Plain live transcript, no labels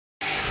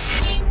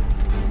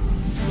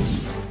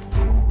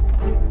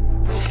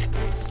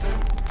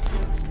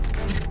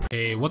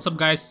Hey, what's up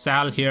guys,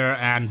 Sal here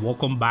and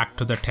welcome back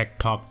to the Tech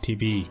Talk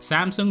TV.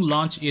 Samsung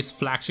launched its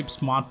flagship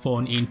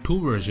smartphone in two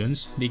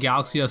versions, the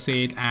Galaxy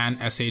S8 and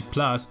S8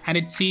 Plus, and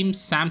it seems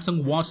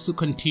Samsung wants to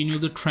continue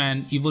the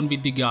trend even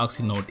with the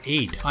Galaxy Note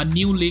 8. A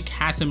new leak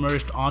has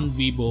emerged on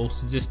Weibo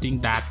suggesting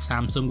that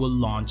Samsung will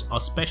launch a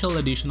special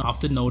edition of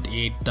the Note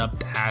 8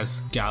 dubbed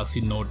as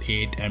Galaxy Note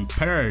 8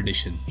 Emperor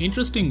Edition.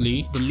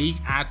 Interestingly, the leak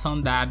adds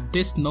on that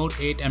this Note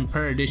 8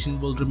 Emperor Edition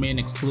will remain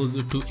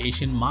exclusive to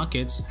Asian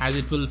markets as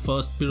it will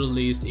first be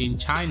released in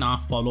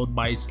China followed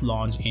by its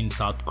launch in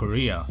South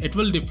Korea. It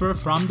will differ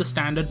from the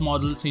standard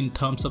models in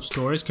terms of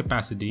storage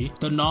capacity.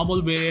 The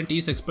normal variant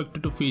is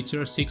expected to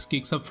feature 6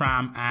 GB of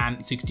RAM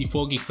and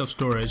 64 GB of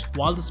storage,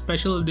 while the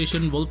special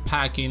edition will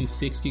pack in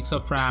 6 GB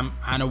of RAM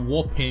and a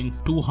whopping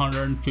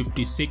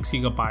 256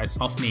 GB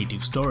of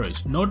native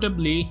storage.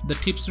 Notably, the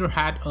tipster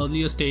had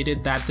earlier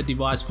stated that the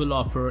device will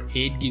offer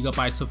 8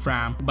 GB of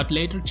RAM but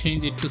later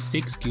changed it to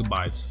 6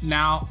 GB.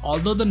 Now,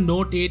 although the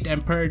Note 8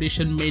 Emperor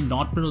Edition may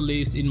not be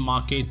released in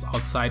markets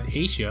outside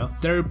Asia,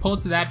 there are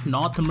reports that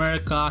North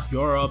America,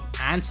 Europe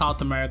and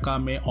South America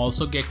may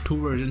also get two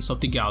versions of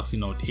the Galaxy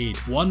Note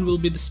 8. One will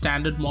be the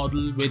standard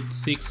model with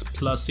 6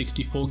 plus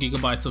 64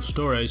 GB of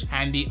storage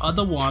and the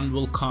other one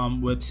will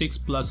come with 6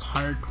 plus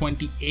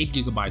 128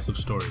 GB of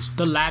storage.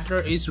 The latter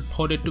is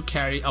reported to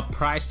carry a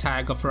price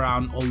tag of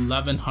around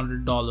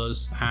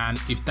 $1,100, and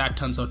if that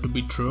turns out to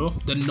be true,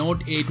 the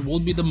Note 8 will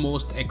be the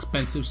most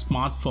expensive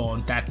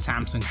smartphone that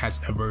Samsung has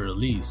ever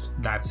released.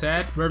 That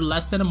said, we're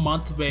less than a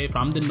month away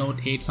from the Note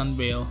 8's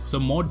unveil, so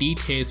more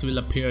details will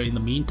appear in the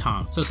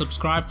meantime. So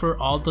subscribe for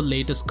all the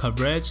latest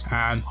coverage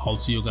and I'll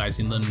see you guys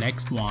in the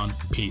next one.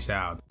 Peace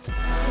out.